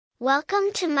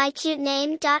Welcome to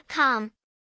mycutename.com.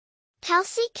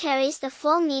 Kelsi carries the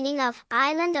full meaning of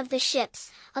island of the ships,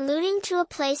 alluding to a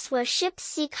place where ships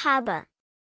seek harbor.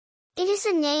 It is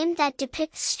a name that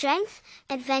depicts strength,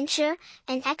 adventure,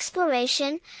 and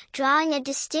exploration, drawing a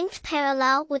distinct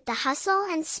parallel with the hustle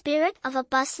and spirit of a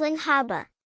bustling harbor.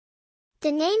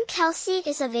 The name Kelsi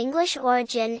is of English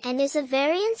origin and is a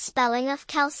variant spelling of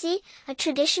Kelsey, a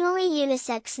traditionally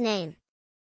unisex name.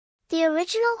 The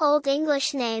original Old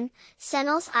English name,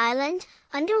 Sennels Island,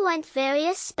 underwent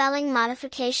various spelling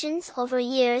modifications over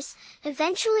years,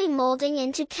 eventually molding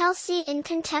into Kelsi in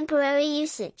contemporary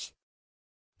usage.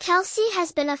 Kelsi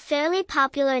has been a fairly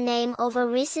popular name over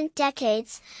recent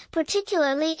decades,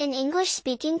 particularly in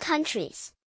English-speaking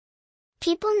countries.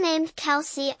 People named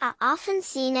Kelsi are often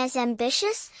seen as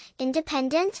ambitious,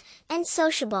 independent, and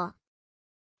sociable.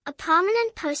 A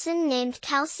prominent person named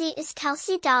Kelsi is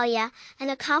Kelsi Dahlia, an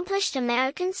accomplished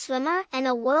American swimmer and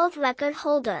a world record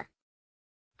holder.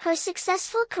 Her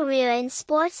successful career in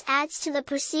sports adds to the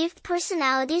perceived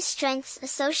personality strengths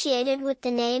associated with the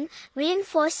name,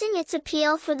 reinforcing its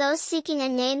appeal for those seeking a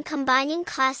name combining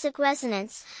classic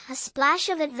resonance, a splash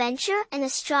of adventure, and a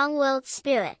strong-willed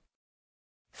spirit.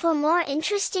 For more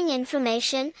interesting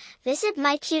information, visit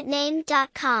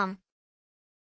mycutename.com.